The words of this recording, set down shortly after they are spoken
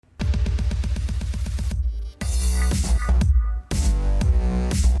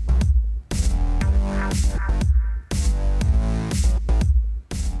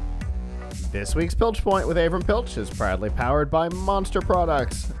This week's Pilch Point with Avram Pilch is proudly powered by Monster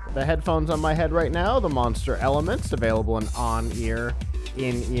Products. The headphones on my head right now, the Monster Elements, available in on-ear,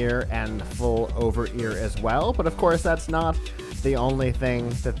 in-ear, and full over-ear as well. But of course, that's not the only thing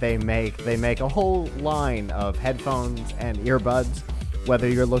that they make. They make a whole line of headphones and earbuds, whether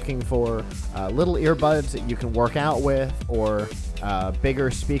you're looking for little earbuds that you can work out with or bigger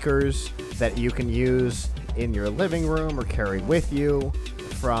speakers that you can use in your living room or carry with you,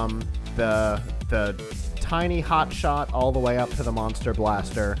 from the tiny Hotshot all the way up to the Monster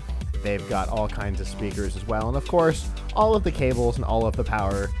Blaster. They've got all kinds of speakers as well, and of course all of the cables and all of the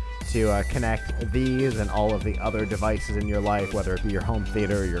power to connect these and all of the other devices in your life, whether it be your home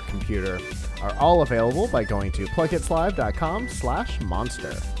theater or your computer, are all available by going to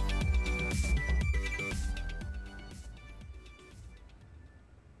plugitslive.com/monster.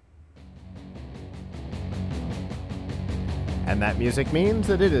 And that music means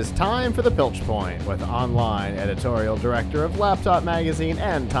that it is time for the Pilch Point with online editorial director of Laptop Magazine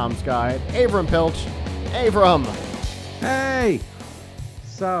and Tom's Guide, Avram Pilch. Avram! Hey!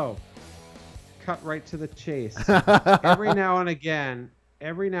 So, cut right to the chase. every now and again,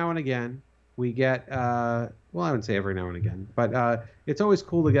 we get, well, I wouldn't say every now and again, but it's always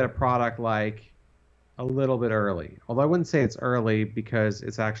cool to get a product like a little bit early. Although I wouldn't say it's early because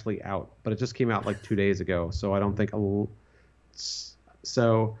it's actually out, but it just came out like 2 days ago, so I don't think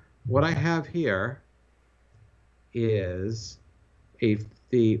so what I have here is the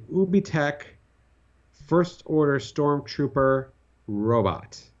Ubitech First Order Stormtrooper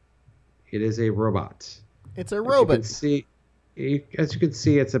robot. It is a robot. It's a robot. As you can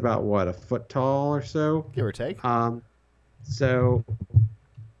see, it's about, what, a foot tall or so? Give or take. So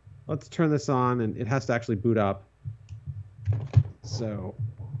let's turn this on, and it has to actually boot up. So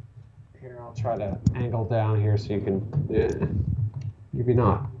here, I'll try to angle down here so you can... maybe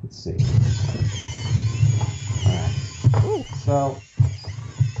not. Let's see. All right.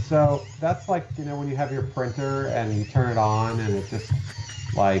 So that's like, you know, when you have your printer and you turn it on and it just,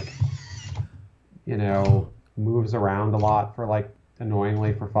 like, you know, moves around a lot for, like,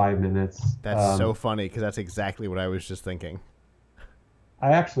 annoyingly for 5 minutes. That's so funny, because that's exactly what I was just thinking.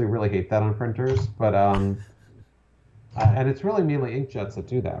 I actually really hate that on printers, but and it's really mainly inkjets that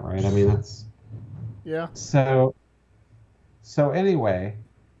do that, right? I mean, that's... Yeah. So anyway,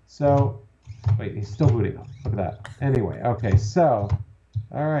 wait, he's still booting up. Look at that. Anyway, okay, so,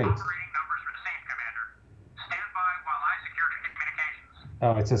 all right. Operating numbers for the same, Commander. Stand by while I secure communications.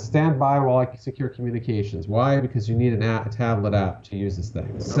 Oh, it says stand by while I secure communications. Why? Because you need a tablet app to use this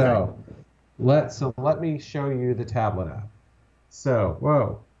thing. So, let me show you the tablet app. So,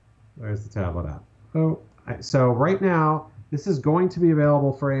 whoa, there's the tablet app. So right now, this is going to be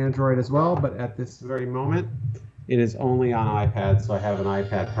available for Android as well, but at this very moment, it is only on iPad, so I have an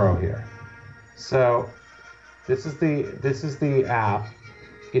iPad Pro here. So this is the app.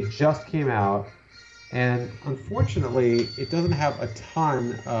 It just came out, and unfortunately, it doesn't have a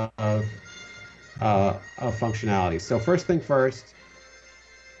ton of functionality. So first thing first,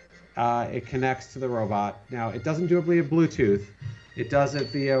 it connects to the robot. Now it doesn't do it via Bluetooth. It does it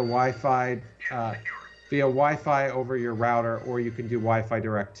via Wi-Fi. Via Wi-Fi over your router, or you can do Wi-Fi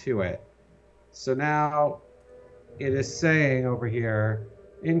direct to it. So now it is saying over here,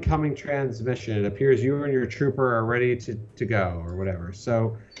 incoming transmission. It appears you and your trooper are ready to go, or whatever.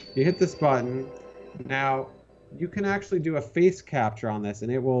 So you hit this button. Now you can actually do a face capture on this, and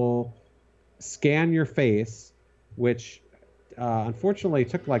it will scan your face, which unfortunately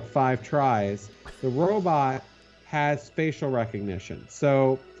took like 5 tries. The robot has facial recognition.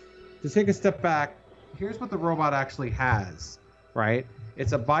 So to take a step back, here's what the robot actually has, right?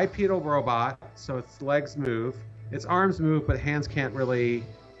 It's a bipedal robot, so its legs move. Its arms move, but hands can't really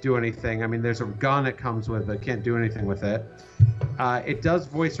do anything. I mean, there's a gun it comes with, but it can't do anything with it. It does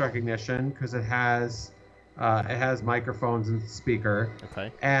voice recognition because it has microphones and speaker.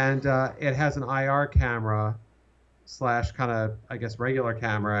 Okay. And it has an IR camera / kind of, I guess, regular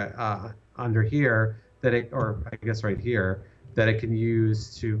camera under here or I guess right here, that it can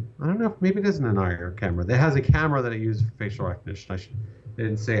use to, I don't know, maybe it isn't an IR camera. It has a camera that it uses for facial recognition. They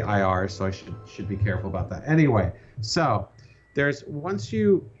didn't say IR, so I should be careful about that. Anyway, so once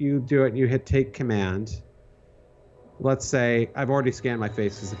you do it and you hit take command, let's say I've already scanned my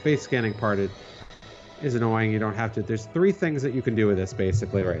face, because the face scanning part is annoying. You don't have to. There's 3 things that you can do with this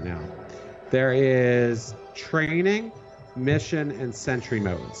basically right now. There is training, mission, and sentry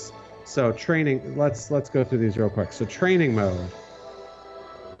modes. So training, let's go through these real quick. So training mode.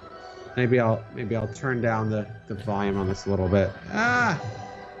 Maybe I'll turn down the volume on this a little bit.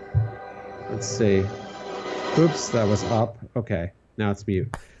 Let's see. Oops, that was up. Okay, now it's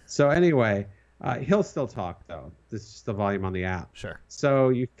mute. So anyway, he'll still talk though. This is just the volume on the app. Sure. So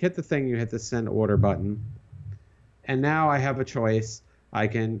you hit the thing, you hit the send order button, and now I have a choice.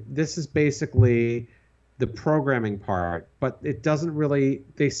 This is basically the programming part, but it doesn't really,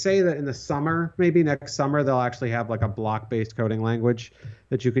 they say that in the summer, maybe next summer, they'll actually have like a block-based coding language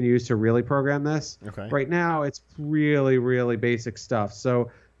that you can use to really program this. Okay. Right now, it's really, really basic stuff.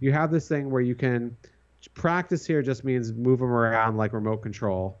 So you have this thing where you can practice here just means move them around like remote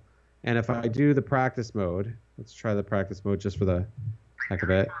control. And if I do the practice mode, let's try the practice mode just for the heck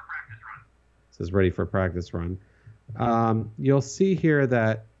of it. It says ready for a practice run. You'll see here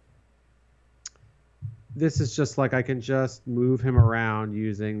that this is just like I can just move him around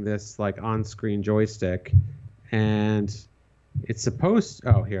using this like on-screen joystick, and it's supposed.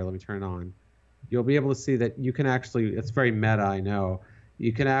 Oh, here, let me turn it on. You'll be able to see that you can actually. It's very meta, I know.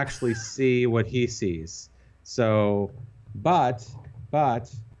 You can actually see what he sees. So, but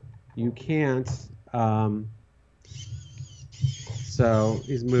you can't. So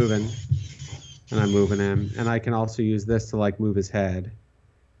he's moving, and I'm moving him, and I can also use this to like move his head.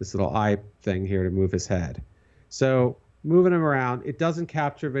 This little eye thing here to move his head. So moving him around, it doesn't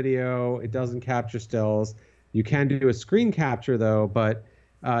capture video, it doesn't capture stills. You can do a screen capture though, but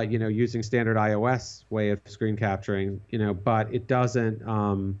using standard iOS way of screen capturing, but it doesn't.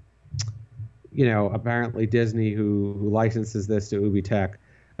 Apparently Disney, who licenses this to Ubi Tech,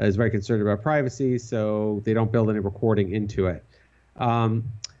 is very concerned about privacy, so they don't build any recording into it.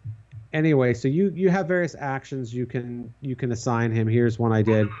 Anyway, so you have various actions you can assign him. Here's one I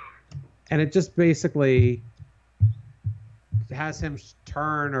did, and it just basically has him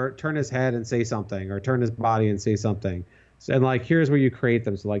turn his head and say something, or turn his body and say something. So, and like here's where you create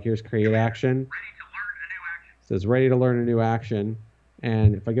them. So like here's create action. It says ready to learn a new action,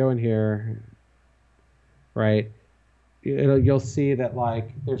 and if I go in here, right, you'll see that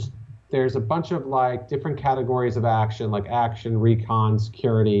like there's a bunch of like different categories of action, like action, recon,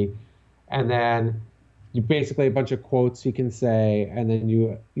 security. And then you basically a bunch of quotes he can say, and then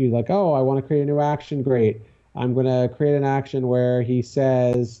you like, oh, I want to create a new action. Great. I'm going to create an action where he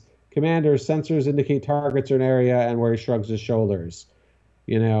says, Commander, sensors indicate targets or an area, and where he shrugs his shoulders,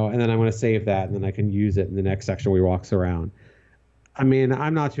 and then I'm going to save that, and then I can use it in the next section where he walks around. I mean,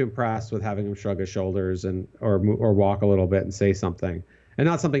 I'm not too impressed with having him shrug his shoulders or walk a little bit and say something. And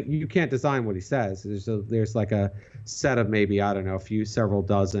not something, you can't design what he says. There's like a set of maybe, I don't know, several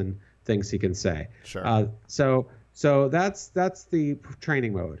dozen things he can say. Sure. So that's the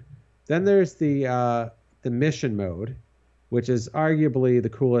training mode. Then there's the mission mode, which is arguably the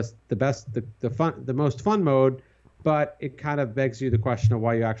coolest, the best, the most fun mode, but it kind of begs you the question of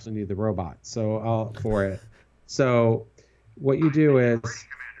why you actually need the robot. So what you do is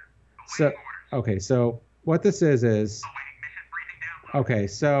so what this is okay,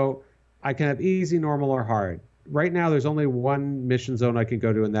 so I can have easy, normal, or hard. Right now, there's only one mission zone I can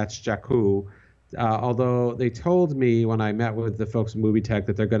go to, and that's Jakku. Although they told me when I met with the folks from Ubi Tech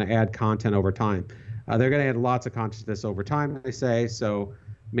that they're going to add content over time. They're going to add lots of content to this over time, they say. So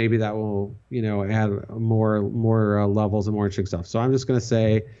maybe that will, add more levels and more interesting stuff. So I'm just going to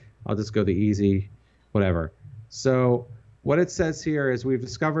say, I'll just go the easy, whatever. So what it says here is we've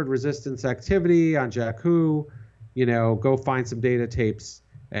discovered resistance activity on Jakku. Go find some data tapes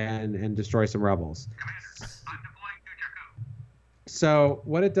and destroy some rebels. So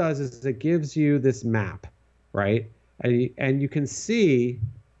what it does is it gives you this map, right? And you can see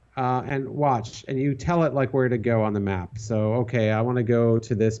and watch, and you tell it like where to go on the map. So, okay, I want to go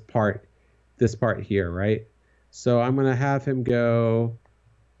to this part here, right? So I'm going to have him go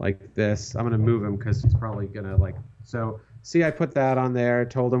like this. I'm going to move him because he's probably going to so see, I put that on there,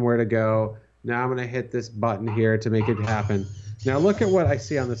 told him where to go. Now I'm going to hit this button here to make it happen. Now look at what I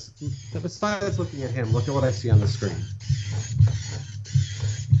see on this. Besides looking at him, look at what I see on the screen.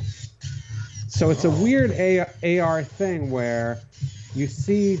 So it's a weird AR thing where you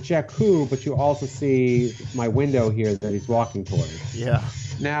see Jakku, but you also see my window here that he's walking toward. Yeah.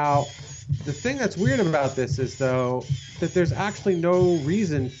 Now, the thing that's weird about this is, though, that there's actually no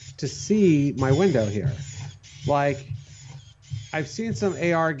reason to see my window here. Like, I've seen some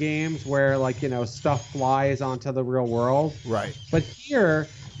AR games where, stuff flies onto the real world. Right. But here,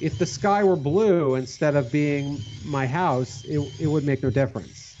 if the sky were blue instead of being my house, it would make no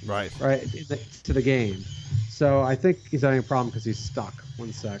difference. Right. Right, to the game. So I think he's having a problem because he's stuck.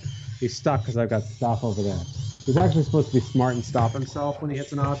 One sec. He's stuck because I've got stop over there. He's actually supposed to be smart and stop himself when he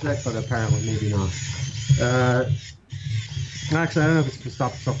hits an object, but apparently maybe not. Actually, I don't know if it's to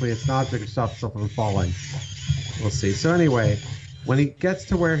stop himself when he hits an object or stop himself from falling. We'll see. So anyway, when he gets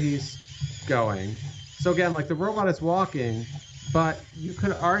to where he's going, so again, like the robot is walking, But you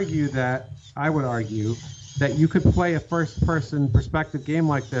could argue that, I would argue, that you could play a first-person perspective game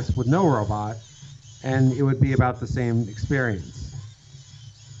like this with no robot, and it would be about the same experience.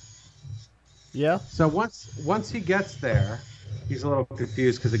 Yeah. So once he gets there, he's a little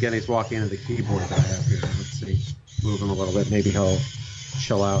confused because, again, he's walking into the keyboard that I have here. Let's see. Move him a little bit. Maybe he'll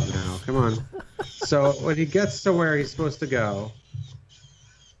chill out now. Come on. So when he gets to where he's supposed to go,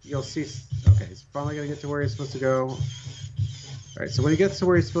 you'll see. Okay, he's finally going to get to where he's supposed to go. All right, so when he gets to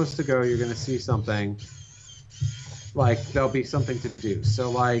where he's supposed to go, you're going to see something. Like, there'll be something to do. So,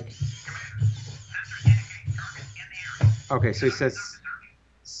 like, okay, so he says,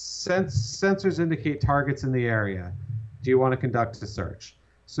 sensors indicate targets in the area. Do you want to conduct a search?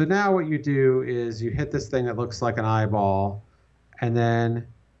 So now what you do is you hit this thing that looks like an eyeball, and then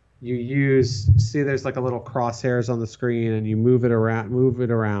you see there's like a little crosshairs on the screen, and you move it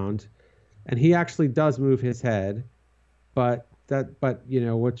around, and he actually does move his head, but you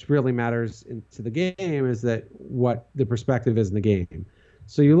know what really matters to the game is that what the perspective is in the game.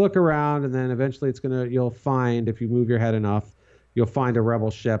 So you look around, and then eventually you'll find, if you move your head enough, you'll find a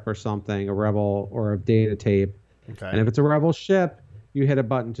rebel ship or something, a rebel or a data tape. Okay. And if it's a rebel ship, you hit a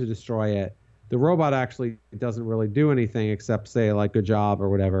button to destroy it. The robot actually doesn't really do anything except say like good job or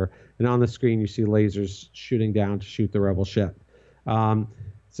whatever. And on the screen you see lasers shooting down to shoot the rebel ship.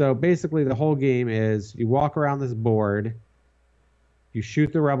 So basically the whole game is you walk around this board, you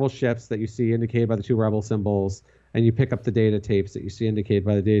shoot the rebel ships that you see indicated by the two rebel symbols, and you pick up the data tapes that you see indicated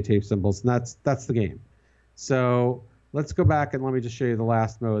by the data tape symbols, and that's the game. So let's go back and let me just show you the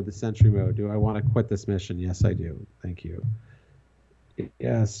last mode, the sentry mode. Do I want to quit this mission? Yes, I do. Thank you.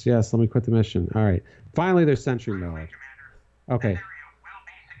 Yes, let me quit the mission. All right. Finally, there's sentry mode. Okay.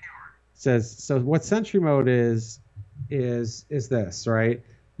 Says, so what sentry mode is this, right?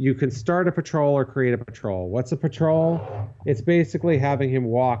 You can start a patrol or create a patrol. What's a patrol? It's basically having him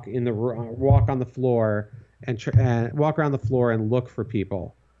walk on the floor and walk around the floor and look for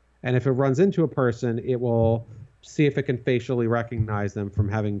people. And if it runs into a person, it will see if it can facially recognize them from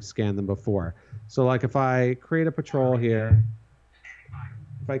having scanned them before. So like if I create a patrol here,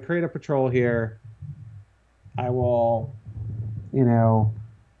 I will,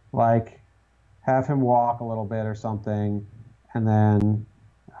 like have him walk a little bit or something, and then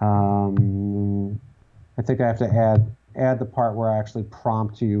I think I have to add the part where I actually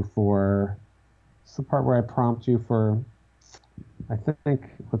prompt you for. It's the part where I prompt you for. I think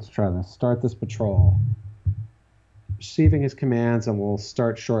let's try this. Start this patrol. Receiving his commands, and we'll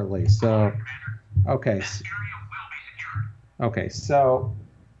start shortly. So, okay. Okay, so.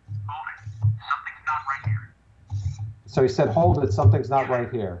 Hold it. Something's not right here. So he said, "Hold it. Something's not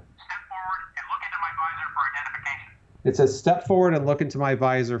right here." Step forward and look into my visor for identification. It says, "Step forward and look into my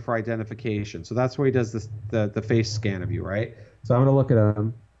visor for identification." So that's where he does the face scan of you, right? So I'm going to look at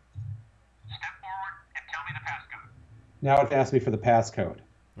him. Step forward and tell me the passcode. Now it asks me for the passcode.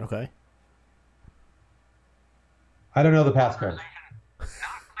 Okay. I don't know the passcode. Not clear.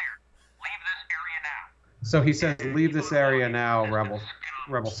 Leave this area now. So he says, "Leave this area now, rebel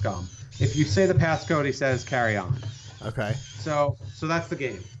scum." If you say the passcode, he says, "Carry on." Okay. So that's the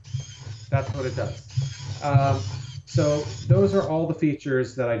game. That's what it does. So those are all the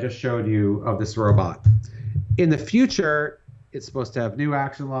features that I just showed you of this robot. In the future, it's supposed to have new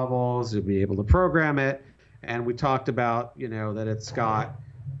action levels. You'll be able to program it. And we talked about, that it's got,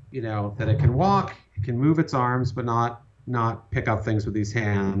 that it can walk, it can move its arms, but not pick up things with these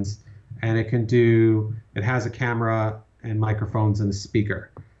hands. And it has a camera and microphones and a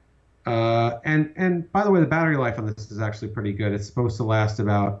speaker. And by the way, the battery life on this is actually pretty good. It's supposed to last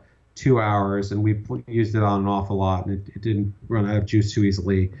about 2 hours, and we used it on an awful lot, and it didn't run out of juice too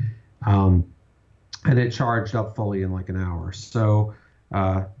easily. And it charged up fully in like an hour. So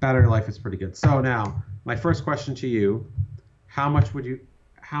battery life is pretty good. So now, my first question to you, how much do you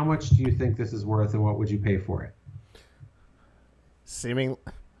think this is worth, and what would you pay for it?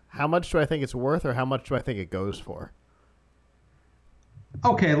 How much do I think it's worth, or how much do I think it goes for?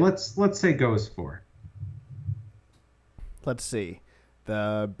 Okay, let's say goes for. Let's see.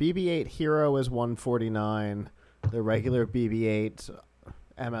 The BB-8 Hero is $149. The regular BB-8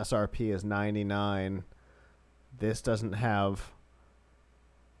 MSRP is $99. This doesn't have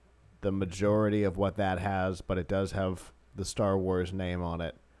the majority of what that has, but it does have the Star Wars name on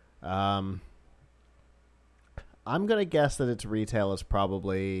it. I'm going to guess that its retail is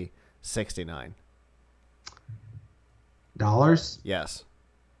probably $69. Dollars? Yes.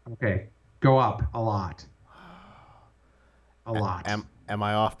 Okay. Go up a lot. A lot. Am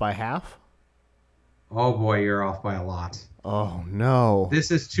I off by half? Oh boy, you're off by a lot. Oh no. This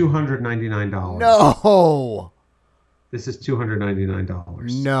is $299. No. This is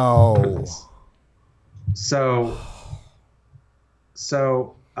 $299. No. So,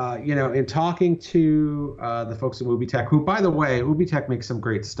 in talking to the folks at UbiTech, who, by the way, UbiTech makes some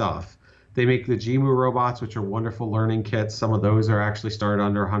great stuff. They make the Jimu robots, which are wonderful learning kits. Some of those are actually started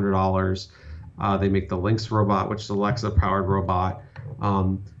under $100. They make the Lynx robot, which is an Alexa-powered robot.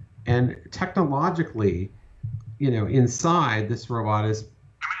 And technologically, inside this robot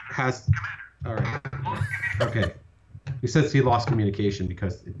has. All right. Okay. He says he lost communication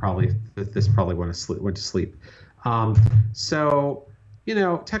because this probably went to sleep. So,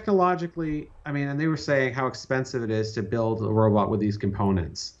 technologically, and they were saying how expensive it is to build a robot with these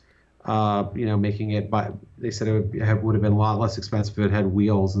components. Making it they said it would have been a lot less expensive if it had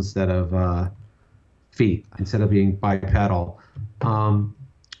wheels instead of feet, instead of being bipedal. And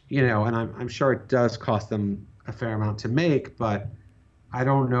I'm sure it does cost them a fair amount to make, but I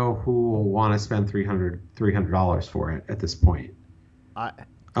don't know who will want to spend $300 for it at this point.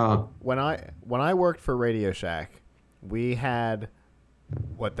 When I worked for Radio Shack, we had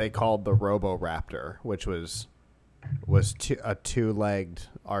what they called the Roboraptor, which was a two-legged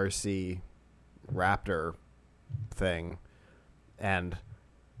RC Raptor thing, and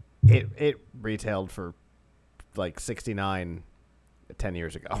it retailed for like $69 10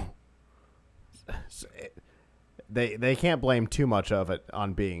 years ago. So they can't blame too much of it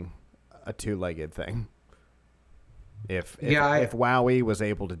on being a two-legged thing. If WowWee was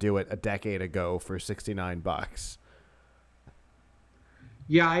able to do it a decade ago for $69.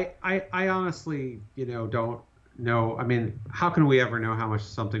 Yeah, I honestly, don't know. How can we ever know how much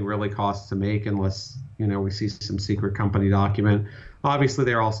something really costs to make unless, we see some secret company document? Obviously,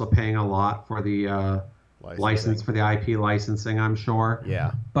 they're also paying a lot for the license, for the IP licensing, I'm sure.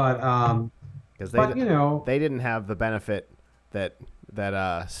 Yeah. But they didn't have the benefit that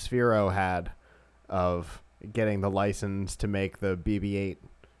Sphero had of getting the license to make the BB-8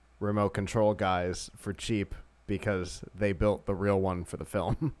 remote control guys for cheap because they built the real one for the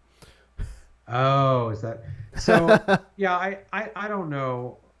film. Oh, is that so? Yeah, I don't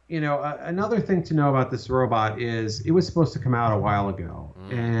know. Another thing to know about this robot is it was supposed to come out a while ago,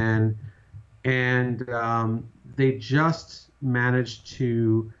 and they just managed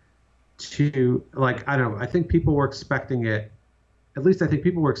to like, I don't know. I think people were expecting it. At least I think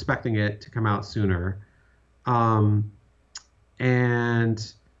people were expecting it to come out sooner. And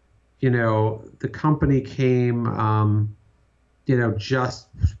the company came, just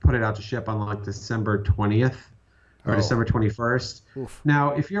put it out to ship on like December 20th or December 21st. Oof.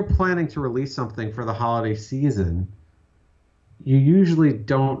 Now, if you're planning to release something for the holiday season, you usually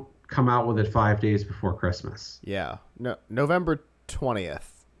don't come out with it 5 days before Christmas. Yeah. No, November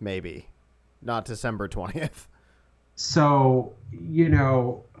 20th, maybe. Not December 20th. So,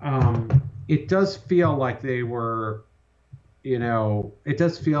 it does feel like they were, it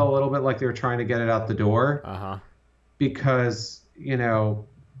does feel a little bit like they were trying to get it out the door. Uh-huh. Because, the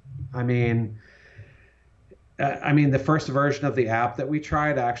first version of the app that we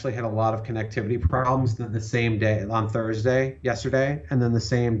tried actually had a lot of connectivity problems the same day, on yesterday. And then the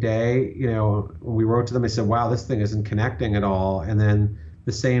same day, when we wrote to them, they said, wow, this thing isn't connecting at all. And then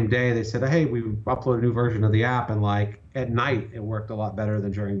the same day they said, hey, we uploaded a new version of the app. And like at night, it worked a lot better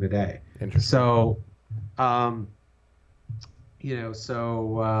than during the day. Interesting. So, and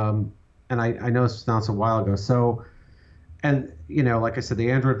I know this was announced a while ago. So, and, like I said, the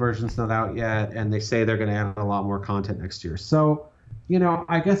Android version's not out yet, and they say they're going to add a lot more content next year. So,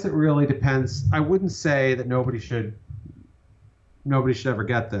 I guess it really depends. I wouldn't say that nobody should ever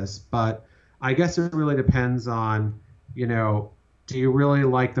get this, but I guess it really depends on, do you really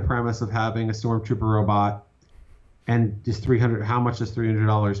like the premise of having a Stormtrooper robot, and just how much does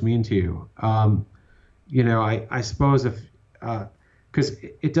 $300 mean to you? I suppose if, because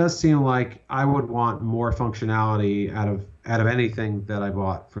it does seem like I would want more functionality out of anything that I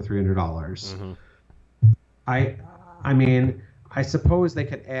bought for $300. Mm-hmm. I suppose they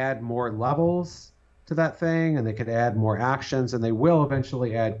could add more levels to that thing, and they could add more actions, and they will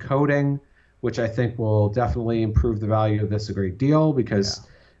eventually add coding, which I think will definitely improve the value of this a great deal, because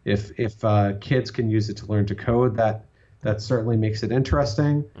if kids can use it to learn to code, that certainly makes it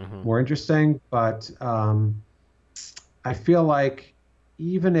interesting, more interesting. But I feel like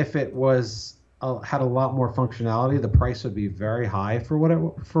even if it was had a lot more functionality, the price would be very high for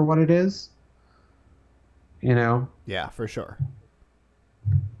what it is. Yeah, for sure.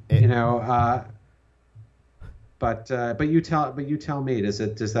 But you tell me,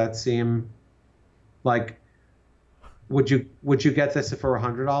 does that seem like, would you get this for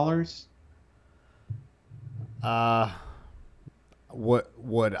 $100?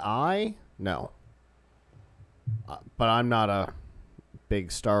 Would I? No. but I'm not a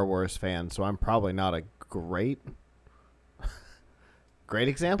big Star Wars fan, so I'm probably not a great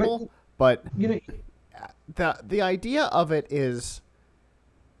example. But You know, the idea of it is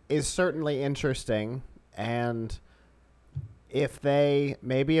certainly interesting, and if they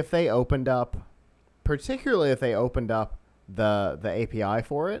opened up, particularly if they opened up the API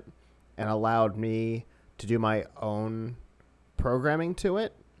for it and allowed me to do my own programming to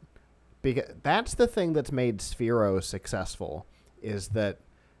it, because that's the thing that's made Sphero successful, is that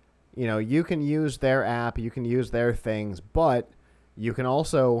you can use their app, you can use their things, but you can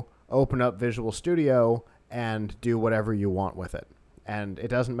also open up Visual Studio and do whatever you want with it. And it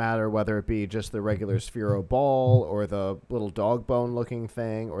doesn't matter whether it be just the regular Sphero ball or the little dog bone looking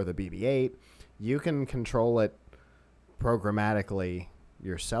thing or the BB-8. You can control it programmatically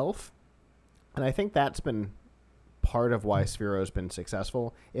yourself. And I think that's been part of why Sphero's been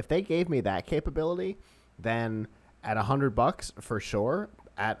successful. If they gave me that capability, then at $100 for sure,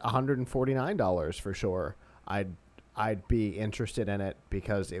 at $149 for sure, I'd be interested in it,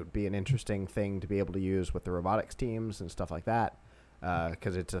 because it would be an interesting thing to be able to use with the robotics teams and stuff like that,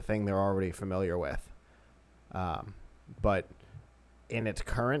 because it's a thing they're already familiar with. But in its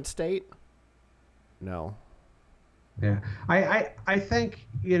current state, no. Yeah, I think,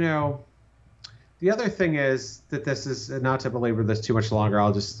 the other thing is that this is, not to belabor this too much longer,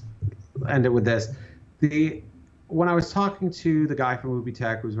 I'll just end it with this. When I was talking to the guy from Ubi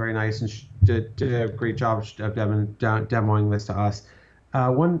Tech, who was very nice and did a great job of demoing this to us,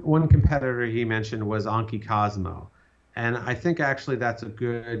 one competitor he mentioned was Anki Cosmo. And I think actually that's a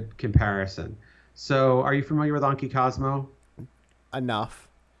good comparison. So are you familiar with Anki Cosmo? Enough.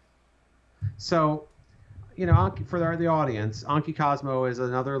 So, Anki, for the audience, Anki Cosmo is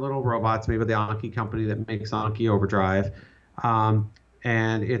another little robot. It's made by the Anki company that makes Anki Overdrive.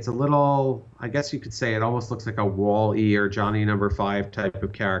 And it's a little, I guess you could say it almost looks like a Wall-E or Johnny Number 5 type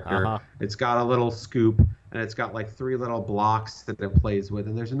of character. Uh-huh. It's got a little scoop, and it's got like 3 little blocks that it plays with.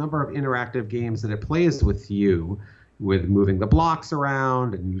 And there's a number of interactive games that it plays with you, with moving the blocks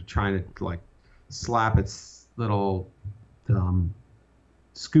around and you trying to like slap its little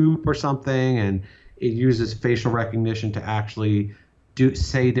scoop or something. And it uses facial recognition to actually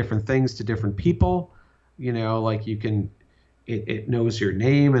say different things to different people. Like you can, it knows your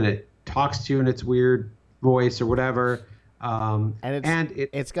name and it talks to you in its weird voice or whatever. And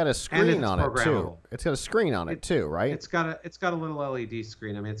it's got a screen on it too. It's got a screen on it too, right? It's got a little LED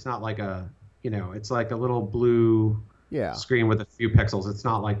screen. I mean, it's not like it's like a little blue screen with a few pixels. It's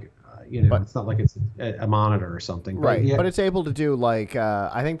not like it's not like it's a monitor or something. Right. But it's able to do like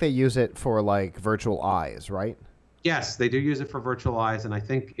I think they use it for like virtual eyes, right? Yes, they do use it for virtual eyes, and I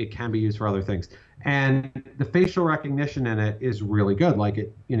think it can be used for other things. And the facial recognition in it is really good. Like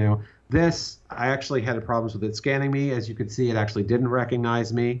it, this, I actually had problems with it scanning me. As you could see, it actually didn't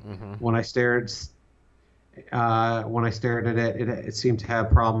recognize me when I stared. When I stared at it, it seemed to have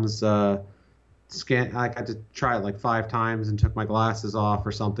problems. I had to try it like 5 times and took my glasses off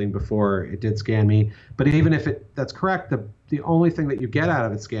or something before it did scan me. But even if that's correct, the only thing that you get out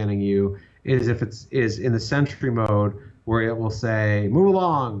of it scanning you is if is in the sentry mode, where it will say move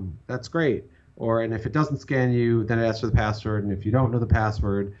along. That's great. And if it doesn't scan you, then it asks for the password. And if you don't know the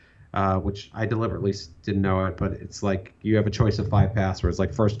password, which I deliberately didn't know it, but it's like you have a choice of 5 passwords,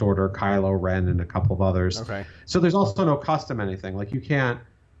 like First Order, Kylo Ren, and a couple of others. Okay. So there's also no custom anything. Like you can't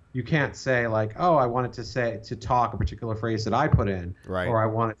say like, oh, I wanted to talk a particular phrase that I put in, right? Or I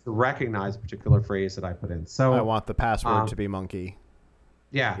wanted to recognize a particular phrase that I put in. So I want the password to be monkey.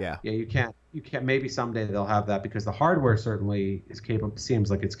 Yeah. You can't. Maybe someday they'll have that, because the hardware certainly is capable. Seems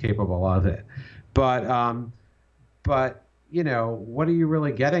like it's capable of it, but what are you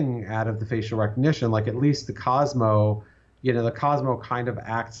really getting out of the facial recognition? Like at least the Cosmo, the Cosmo kind of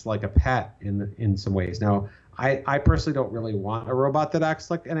acts like a pet in some ways. Now, I personally don't really want a robot that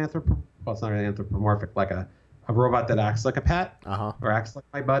acts like it's not an anthropomorphic, like a robot that acts like a pet or acts like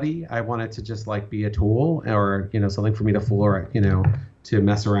my buddy. I want it to just like be a tool, or something for me to fool, or to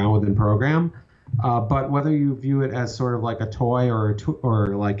mess around with and program. But whether you view it as sort of like a toy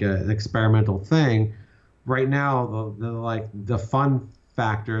or like an experimental thing, right now the fun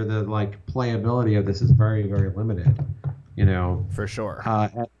factor, the like playability of this is very, very limited. For sure.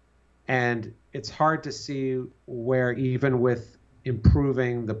 And it's hard to see where, even with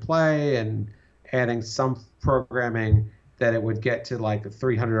improving the play and adding some programming, that it would get to like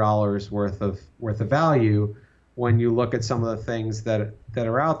 $300 worth of value, when you look at some of the things that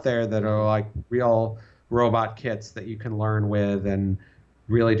are out there that are like real robot kits that you can learn with and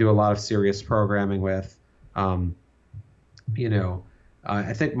really do a lot of serious programming with. I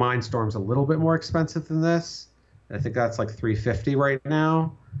think Mindstorm's a little bit more expensive than this, I think that's like 350 right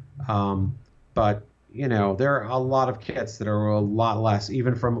now. But there are a lot of kits that are a lot less,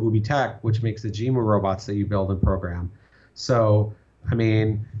 even from Ubi Tech, which makes the Jimu robots that you build and program. So, I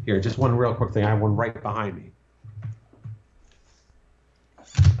mean, here, just one real quick thing. I have one right behind me.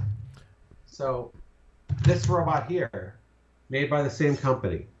 So, this robot here, made by the same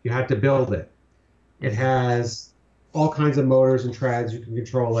company. You had to build it. It has all kinds of motors and treads. You can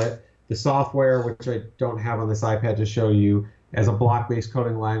control it. The software, which I don't have on this iPad to show you, has a block-based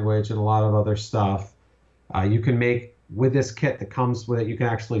coding language and a lot of other stuff. You can make, with this kit that comes with it, you can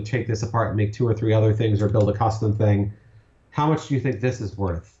actually take this apart and make 2 or 3 other things or build a custom thing. How much do you think this is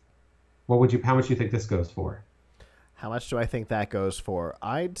worth? How much do you think this goes for? How much do I think that goes for?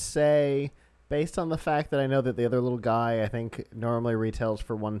 I'd say, based on the fact that I know that the other little guy, I think, normally retails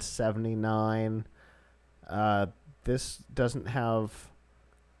for $179. This doesn't have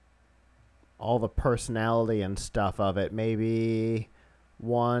all the personality and stuff of it. Maybe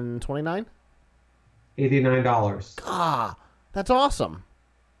 $129? $89. Ah, that's awesome.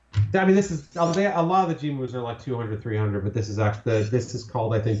 I mean, this is a lot of the Gmus are like 200, 300, but this is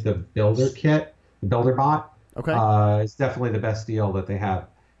called, I think, the Builder Kit, the Builder Bot. Okay. It's definitely the best deal that they have.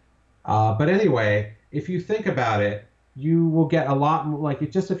 But anyway, if you think about it, you will get a lot more,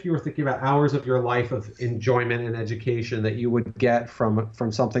 just if you were thinking about hours of your life of enjoyment and education that you would get from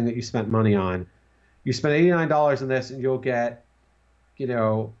something that you spent money on. You spend $89 on this, and you'll get,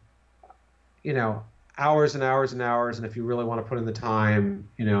 hours and hours and hours, and if you really want to put in the time,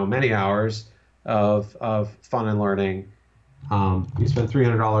 many hours of fun and learning. You spend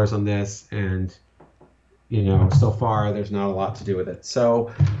 $300 on this, and so far there's not a lot to do with it. So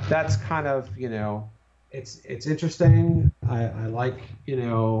that's kind of it's interesting. I like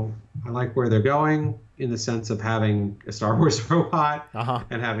where they're going in the sense of having a Star Wars robot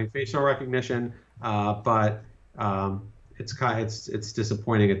and having facial recognition, but it's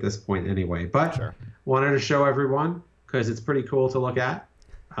disappointing at this point anyway. But sure. Wanted to show everyone because it's pretty cool to look at,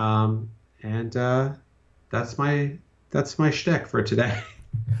 and that's my shtick for today.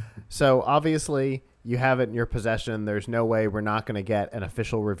 So obviously you have it in your possession. There's no way we're not going to get an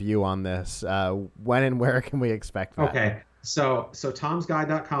official review on this. When and where can we expect that? Okay, so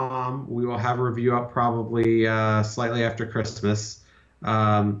tomsguide.com. We will have a review up probably slightly after Christmas.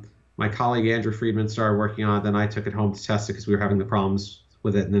 My colleague Andrew Friedman started working on it. Then I took it home to test it because we were having the problems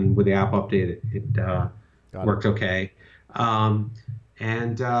with it, and then with the app update, it worked okay. I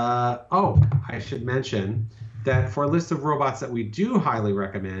should mention that for a list of robots that we do highly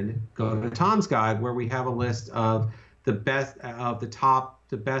recommend, go to Tom's Guide, where we have a list of the best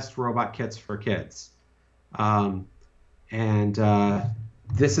robot kits for kids, and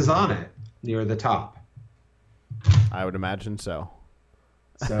this is on it near the top. I would imagine so.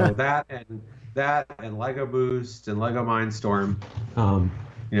 So that and Lego Boost and Lego Mindstorm,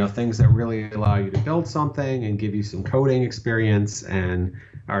 things that really allow you to build something and give you some coding experience and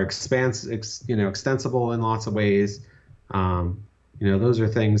are extensible in lots of ways. Those are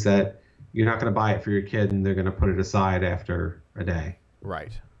things that you're not going to buy it for your kid and they're going to put it aside after a day.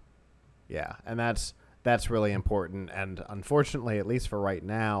 Right. Yeah, and that's really important. And unfortunately, at least for right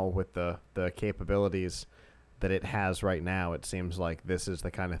now, with the capabilities that it has right now, it seems like this is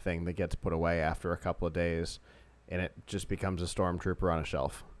the kind of thing that gets put away after a couple of days, and it just becomes a stormtrooper on a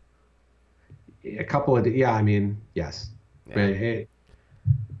shelf. Yes. Yeah.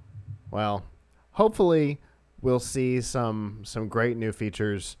 Well, hopefully we'll see some great new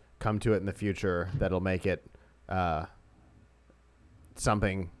features come to it in the future that'll make it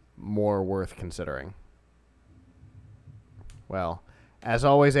something more worth considering. Well, as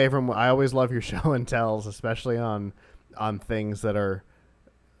always, Avram, I always love your show and tells, especially on things that are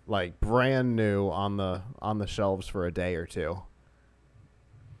like brand new on the shelves for a day or two.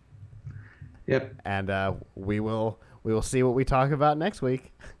 Yep. And we will see what we talk about next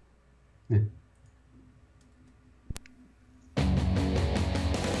week.